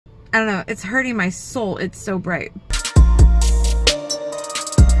I don't know, it's hurting my soul. It's so bright.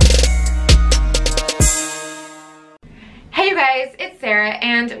 Hey you guys, it's Sarah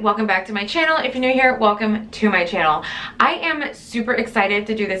and welcome back to my channel. If you're new here, welcome to my channel. I am super excited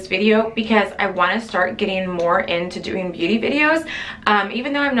to do this video because I want to start getting more into doing beauty videos.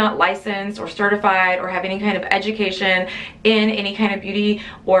 Even though I'm not licensed or certified or have any kind of education in any kind of beauty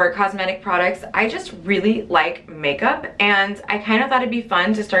or cosmetic products, I just really like makeup, and I kind of thought it'd be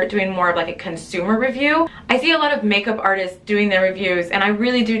fun to start doing more of like a consumer review. I see a lot of makeup artists doing their reviews and I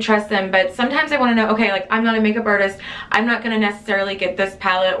really do trust them, but sometimes I want to know, okay, like I'm not a makeup artist, I'm not going to necessarily get this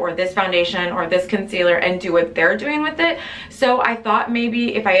palette or this foundation or this concealer and do what they're doing with it. So I thought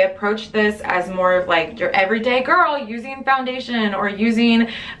maybe if I approach this as more of like your everyday girl using foundation or using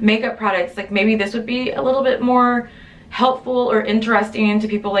makeup products, like maybe this would be a little bit more helpful or interesting to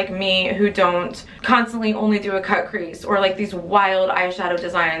people like me who don't constantly only do a cut crease or like these wild eyeshadow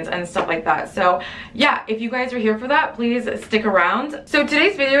designs and stuff like that. So yeah, if you guys are here for that, please stick around. So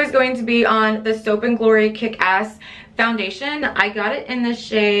today's video is going to be on the Soap & Glory Kick-Ass foundation. I got it in the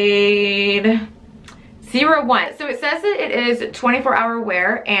shade 01. So it says that it is 24-hour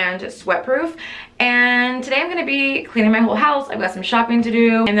wear and sweat-proof. And today I'm going to be cleaning my whole house. I've got some shopping to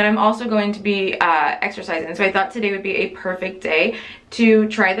do, and then I'm also going to be exercising. So I thought today would be a perfect day to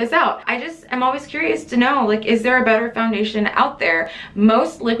try this out. I just am always curious to know, like, is there a better foundation out there?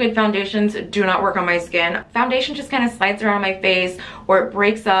 Most liquid foundations do not work on my skin. Foundation just kind of slides around my face, or it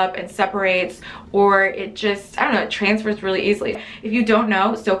breaks up and separates, or it just, I don't know, it transfers really easily. If you don't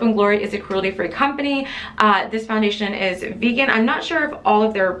know, Soap & Glory is a cruelty-free company. This foundation is vegan. I'm not sure if all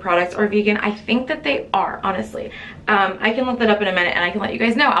of their products are vegan. I think that they are, honestly. I can look that up in a minute and I can let you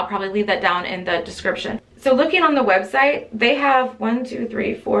guys know. I'll probably leave that down in the description. So looking on the website, they have 1, 2,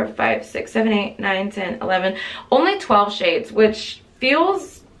 3, 4, 5, 6, 7, 8, 9, 10, 11, only 12 shades, which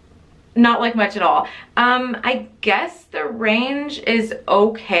feels not like much at all. I guess the range is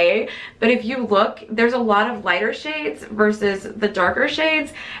okay, but if you look, there's a lot of lighter shades versus the darker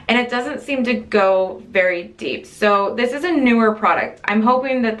shades, and it doesn't seem to go very deep. So this is a newer product. I'm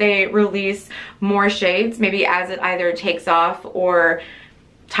hoping that they release more shades, maybe as it either takes off or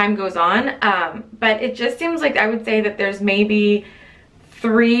time goes on, but it just seems like I would say that there's maybe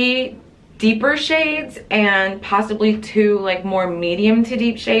 3 deeper shades and possibly 2 like more medium to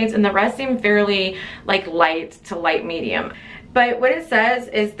deep shades, and the rest seem fairly like light to light medium. But what it says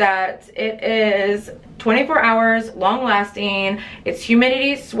is that it is 24 hours, long lasting, it's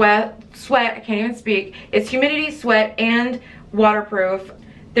humidity, sweat, I can't even speak, it's humidity, sweat, and waterproof.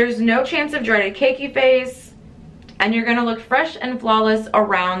 There's no chance of dreaded cakey face, and you're gonna look fresh and flawless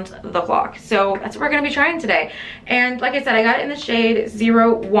around the clock. So that's what we're gonna be trying today. And like I said, I got it in the shade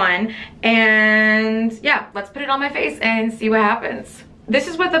 01, and yeah, let's put it on my face and see what happens. This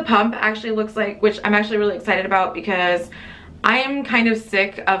is what the pump actually looks like, which I'm actually really excited about because I am kind of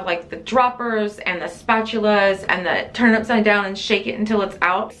sick of like the droppers and the spatulas and the turn it upside down and shake it until it's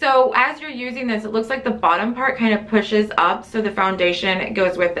out. So as you're using this, it looks like the bottom part kind of pushes up so the foundation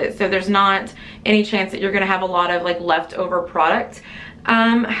goes with it. So there's not any chance that you're gonna have a lot of like leftover product.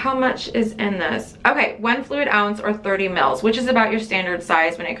 How much is in this? Okay, 1 fluid ounce or 30 mils, which is about your standard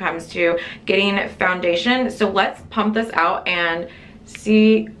size when it comes to getting foundation. So let's pump this out and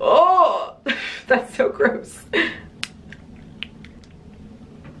see. Oh, that's so gross.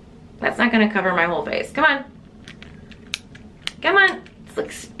 That's not gonna cover my whole face. Come on. Come on. It's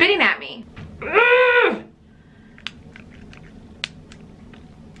like spitting at me. Ugh!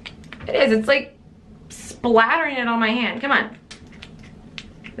 It is. It's like splattering it on my hand. Come on.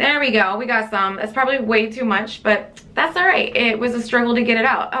 There we go. We got some. That's probably way too much, but that's all right. It was a struggle to get it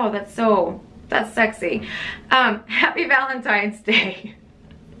out. Oh, that's sexy. Happy Valentine's Day.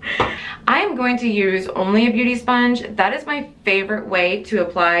 I am going to use only a beauty sponge. That is my favorite way to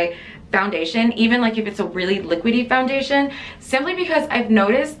apply foundation, even like if it's a really liquidy foundation, simply because I've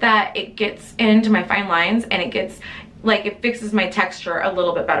noticed that it gets into my fine lines and it gets like, it fixes my texture a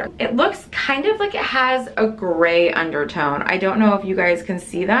little bit better. It looks kind of like it has a gray undertone. I don't know if you guys can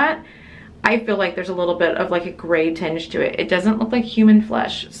see that. I feel like there's a little bit of like a gray tinge to it. It doesn't look like human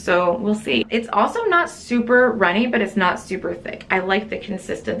flesh, so we'll see. It's also not super runny, but it's not super thick. I like the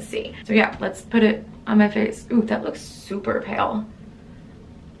consistency. So yeah, let's put it on my face. Ooh, that looks super pale.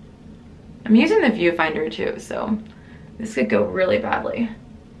 I'm using the viewfinder too, so this could go really badly.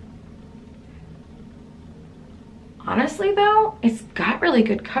 Honestly though, it's got really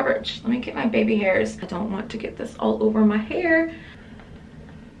good coverage. Let me get my baby hairs. I don't want to get this all over my hair.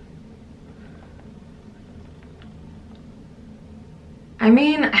 I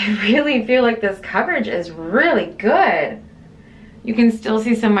mean, I really feel like this coverage is really good. you can still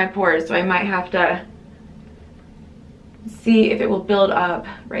see some of my pores, so I might have to see if it will build up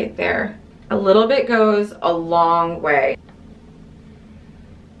right there. A little bit goes a long way.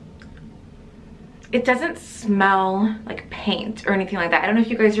 It doesn't smell like paint or anything like that. I don't know if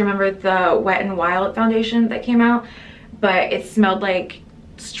you guys remember the Wet n Wild foundation that came out, but it smelled like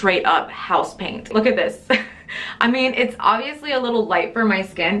straight up house paint. Look at this. I mean, it's obviously a little light for my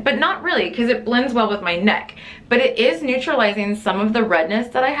skin, but not really, because it blends well with my neck. But it is neutralizing some of the redness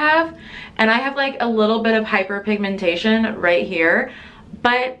that I have, and I have like a little bit of hyperpigmentation right here.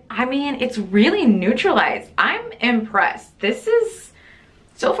 But I mean, it's really neutralized. I'm impressed.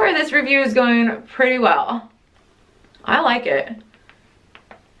 So far this review is going pretty well. I like it.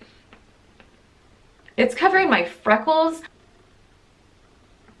 It's covering my freckles,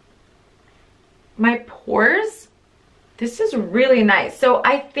 my pores. This is really nice. So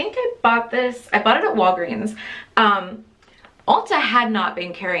I think I bought it at Walgreens. Ulta had not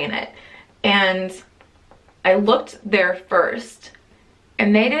been carrying it, and I looked there first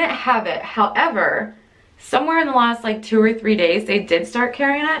and they didn't have it. However, somewhere in the last like 2 or 3 days, they did start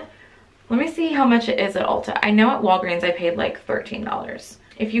carrying it. Let me see how much it is at Ulta. I know at Walgreens I paid like $13.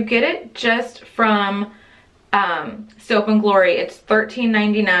 If you get it just from Soap and Glory, it's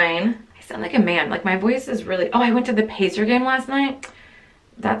 $13.99. I sound like a man. Like my voice is really... Oh, I went to the Pacer game last night.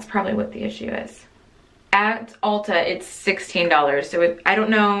 That's probably what the issue is. At Ulta, it's $16. So I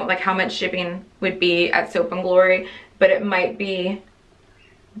don't know like how much shipping would be at Soap and Glory, but it might be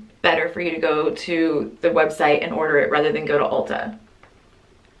better for you to go to the website and order it rather than go to Ulta.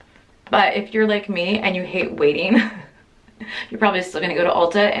 But if you're like me and you hate waiting, you're probably still gonna go to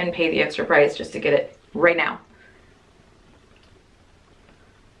Ulta and pay the extra price just to get it right now.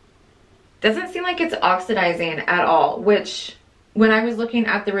 Doesn't seem like it's oxidizing at all, which when I was looking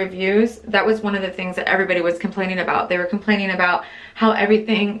at the reviews, that was one of the things that everybody was complaining about. They were complaining about how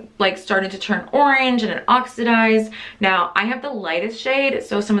everything like started to turn orange and it oxidized. Now I have the lightest shade,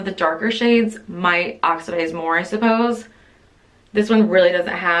 so some of the darker shades might oxidize more, I suppose. This one really doesn't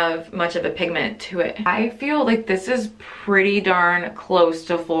have much of a pigment to it. I feel like this is pretty darn close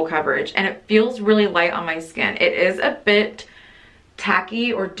to full coverage, and it feels really light on my skin. It is a bit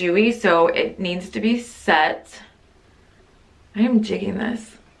tacky or dewy, so it needs to be set. I am jigging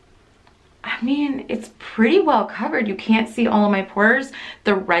this. I mean, it's pretty well covered. You can't see all of my pores.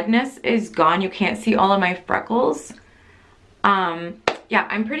 The redness is gone. You can't see all of my freckles. Yeah,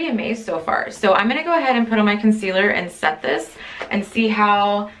 I'm pretty amazed so far. So I'm gonna go ahead and put on my concealer and set this and see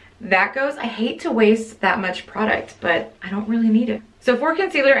how that goes. I hate to waste that much product, but I don't really need it. So for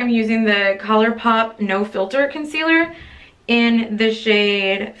concealer, I'm using the ColourPop No Filter Concealer in the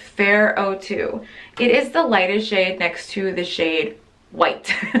shade Fair 02. It is the lightest shade next to the shade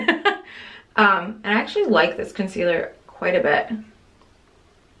White. And I actually like this concealer quite a bit.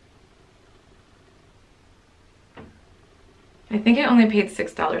 I think I only paid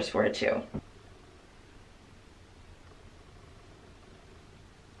 $6 for it too.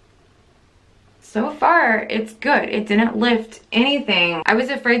 So far, it's good. It didn't lift anything. I was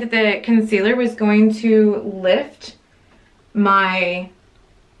afraid that the concealer was going to lift my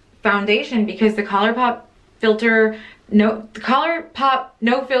foundation because the ColourPop No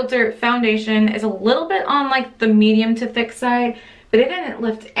Filter foundation is a little bit on like the medium to thick side, but it didn't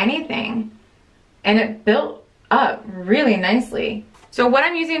lift anything, and it built up really nicely. So what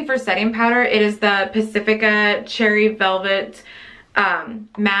I'm using for setting powder, it is the Pacifica Cherry Velvet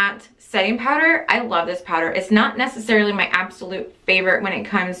matte setting powder. I love this powder. It's not necessarily my absolute favorite when it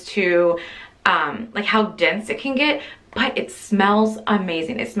comes to like how dense it can get, but it smells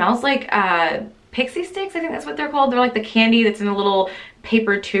amazing. It smells like pixie sticks, I think that's what they're called. They're like the candy that's in the little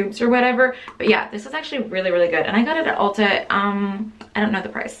paper tubes or whatever. But yeah, this is actually really, really good. And I got it at Ulta. I don't know the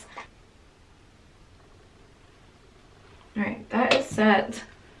price. All right, that is set.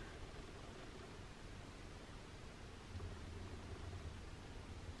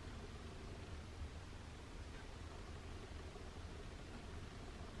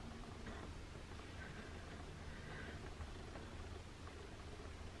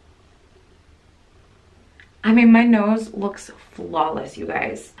 I mean, my nose looks flawless, you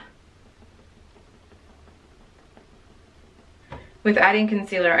guys. With adding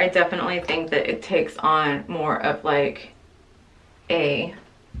concealer, I definitely think that it takes on more of like a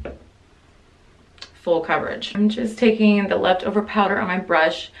full coverage. I'm just taking the leftover powder on my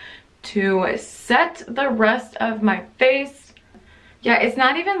brush to set the rest of my face. Yeah, it's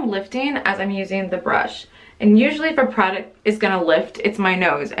not even lifting as I'm using the brush. And usually if a product is gonna lift, it's my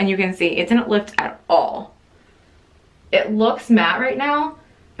nose. And you can see it didn't lift at all. It looks matte right now,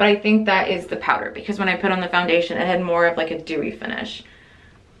 but I think that is the powder, because when I put on the foundation, it had more of like a dewy finish.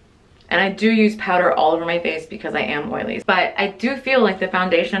 And I do use powder all over my face because I am oily. But I do feel like the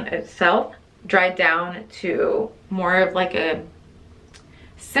foundation itself dried down to more of like a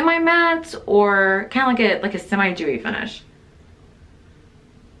semi-matte or kind of like a semi-dewy finish.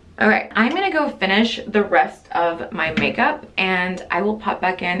 All right, I'm gonna go finish the rest of my makeup and I will pop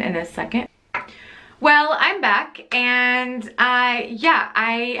back in a second. Well, I'm back and yeah,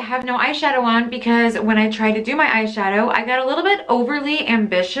 I have no eyeshadow on because when I tried to do my eyeshadow, I got a little bit overly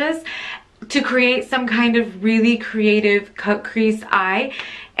ambitious to create some kind of really creative cut crease eye.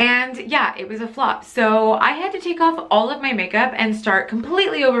 And yeah, it was a flop. So I had to take off all of my makeup and start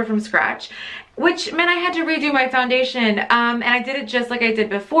completely over from scratch, which meant I had to redo my foundation. And I did it just like I did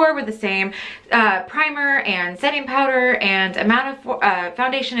before with the same primer and setting powder and amount of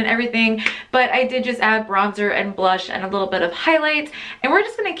foundation and everything. But I did just add bronzer and blush and a little bit of highlight. And we're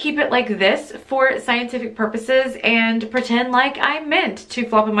just gonna keep it like this for scientific purposes and pretend like I meant to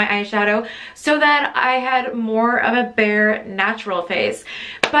flop in my eyeshadow so that I had more of a bare, natural face.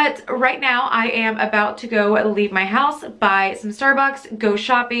 But right now I am about to go leave my house, buy some Starbucks, go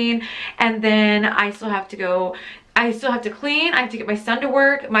shopping, and then I still have to clean, I have to get my son to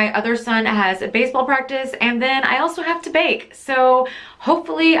work, my other son has a baseball practice, and then I also have to bake. So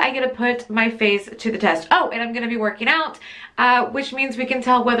hopefully I get to put my face to the test. Oh, and I'm gonna be working out, which means we can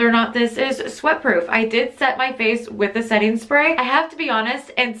tell whether or not this is sweat proof. I did set my face with the setting spray. I have to be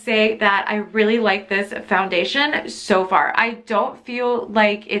honest and say that I really like this foundation so far. I don't feel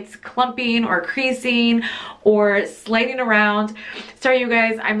like it's clumping or creasing or sliding around. Sorry you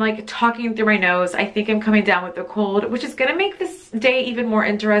guys, I'm like talking through my nose. I think I'm coming down with the cold, which is gonna make this day even more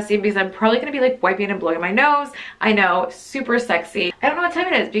interesting because I'm probably gonna be like wiping and blowing my nose. I know, super sexy. I don't know what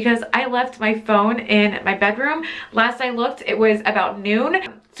time it is because I left my phone in my bedroom. Last I looked, it was about noon.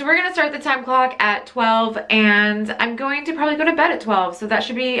 So we're gonna start the time clock at 12 and I'm going to probably go to bed at 12. So that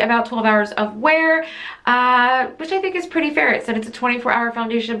should be about 12 hours of wear, which I think is pretty fair. It said it's a 24-hour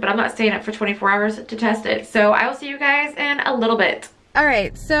foundation, but I'm not staying up for 24 hours to test it. So I will see you guys in a little bit. All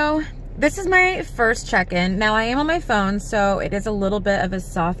right, so this is my first check-in. Now I am on my phone, so it is a little bit of a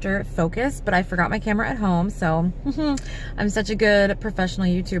softer focus, but I forgot my camera at home, so I'm such a good professional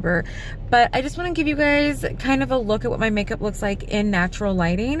YouTuber. But I just want to give you guys kind of a look at what my makeup looks like in natural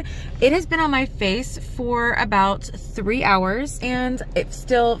lighting. It has been on my face for about 3 hours, and it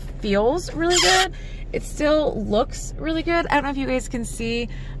still feels really good. It still looks really good. I don't know if you guys can see.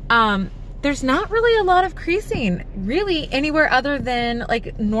 There's not really a lot of creasing really anywhere other than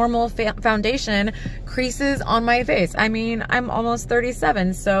like normal foundation creases on my face. I mean, I'm almost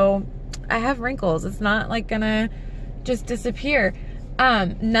 37, so I have wrinkles. It's not like gonna just disappear.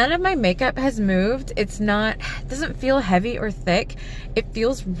 None of my makeup has moved. It doesn't feel heavy or thick. It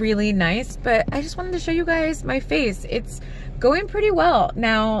feels really nice, but I just wanted to show you guys my face. It's going pretty well.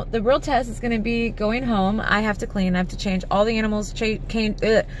 Now, the real test is gonna be going home. I have to clean. I have to change all the animals' can't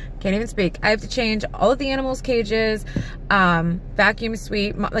even speak. I have to change all of the animals' cages, vacuum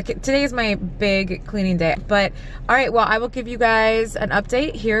sweep. Like today is my big cleaning day. But all right, well, I will give you guys an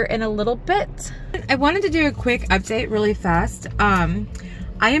update here in a little bit. I wanted to do a quick update really fast.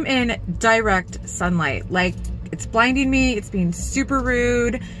 I am in direct sunlight. Like, it's blinding me. It's being super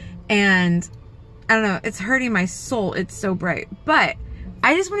rude, and I don't know, it's hurting my soul. It's so bright. But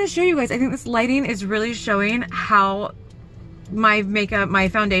I just want to show you guys, I think this lighting is really showing how my makeup, my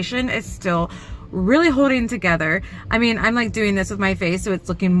foundation is still really holding together. I mean, I'm like doing this with my face, so it's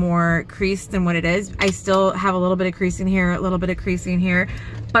looking more creased than what it is. I still have a little bit of creasing here, a little bit of creasing here,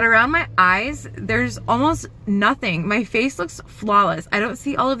 but around my eyes, there's almost nothing. My face looks flawless. I don't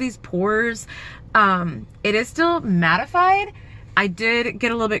see all of these pores. It is still mattified. I did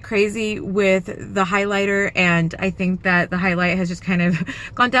get a little bit crazy with the highlighter, and I think that the highlight has just kind of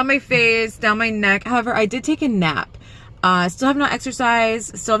gone down my face, down my neck. However, I did take a nap. Still have not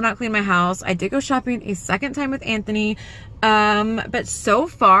exercised, still have not cleaned my house. I did go shopping a second time with Anthony. But so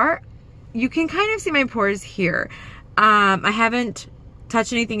far, you can kind of see my pores here. I haven't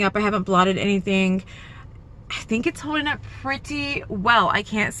touched anything up. I haven't blotted anything. I think it's holding up pretty well. I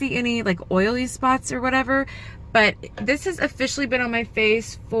can't see any like oily spots or whatever. But this has officially been on my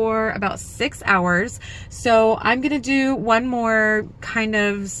face for about 6 hours. So I'm gonna do one more kind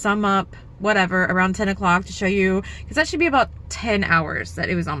of sum up, whatever, around 10 o'clock to show you, because that should be about 10 hours that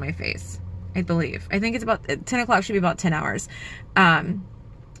it was on my face, I believe. I think it's about 10 o'clock should be about 10 hours.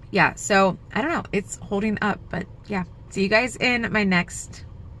 Yeah, so I don't know, it's holding up, but yeah. See you guys in my next,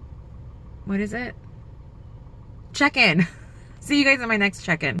 what is it? Check-in. See you guys in my next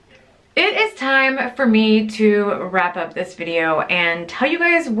check-in. It is time for me to wrap up this video and tell you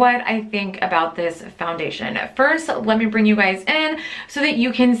guys what I think about this foundation. First, let me bring you guys in so that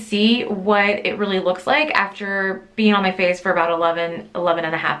you can see what it really looks like after being on my face for about 11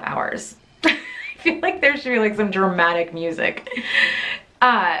 and a half hours. I feel like there should be like some dramatic music.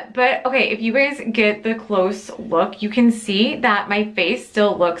 But okay, if you guys get the close look, you can see that my face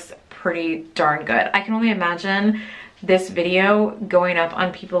still looks pretty darn good. I can only imagine this video going up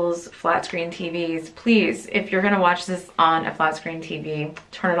on people's flat screen TVs. Please, if you're gonna watch this on a flat screen TV,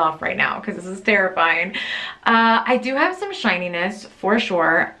 turn it off right now because this is terrifying. I do have some shininess for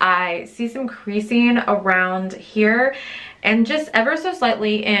sure. I see some creasing around here and just ever so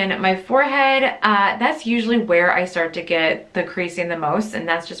slightly in my forehead. That's usually where I start to get the creasing the most, and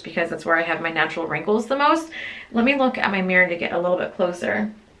that's just because that's where I have my natural wrinkles the most. Let me look at my mirror to get a little bit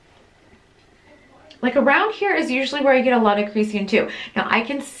closer. Like around here is usually where I get a lot of creasing too. Now I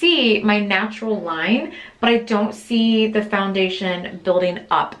can see my natural line, but I don't see the foundation building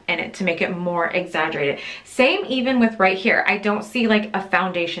up in it to make it more exaggerated. Same even with right here. I don't see like a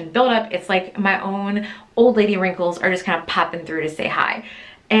foundation buildup. It's like my own old lady wrinkles are just kind of popping through to say hi.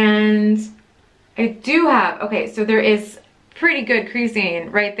 And I do have, okay, so there is pretty good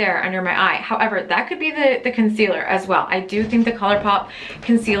creasing right there under my eye. However, that could be the concealer as well. I do think the ColourPop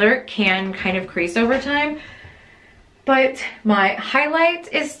concealer can kind of crease over time, but my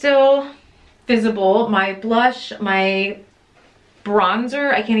highlight is still visible. My blush, my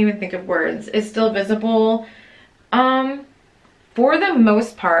bronzer, I can't even think of words, is still visible. For the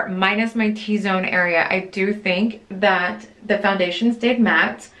most part, minus my T-zone area, I do think that the foundation stayed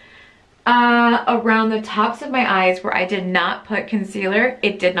matte. Around the tops of my eyes where I did not put concealer,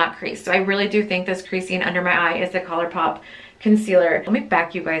 it did not crease. So I really do think this creasing under my eye is the ColourPop concealer. Let me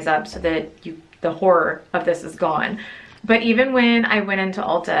back you guys up so that the horror of this is gone. But even when I went into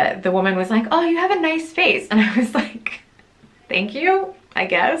Ulta, the woman was like, "Oh, you have a nice face." And I was like, "Thank you, I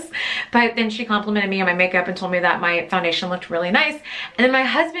guess." But then she complimented me on my makeup and told me that my foundation looked really nice. And then my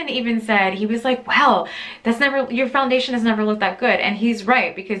husband even said, he was like, "Wow, your foundation has never looked that good." And he's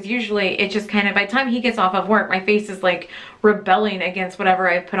right, because usually it just kind of, by the time he gets off of work, my face is like rebelling against whatever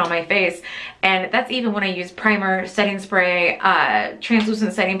I put on my face. And that's even when I use primer, setting spray,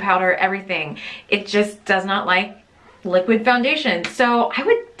 translucent setting powder, everything. It just does not like liquid foundation. So I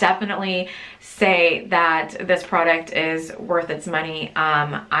would definitely say that this product is worth its money.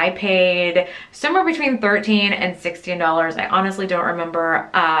 I paid somewhere between $13 and $16. I honestly don't remember,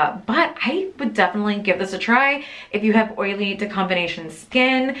 but I would definitely give this a try if you have oily to combination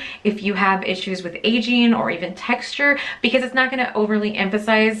skin, if you have issues with aging or even texture, because it's not going to overly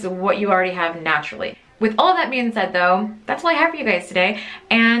emphasize what you already have naturally. With all that being said though, that's all I have for you guys today,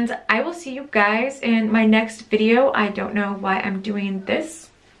 and I will see you guys in my next video. I don't know why I'm doing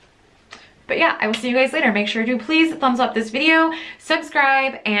this, but yeah, I will see you guys later. Make sure to please thumbs up this video,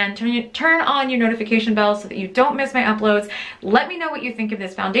 subscribe, and turn on your notification bell so that you don't miss my uploads. Let me know what you think of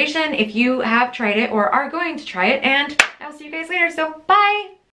this foundation if you have tried it or are going to try it, and I'll see you guys later. So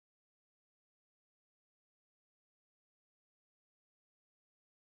bye!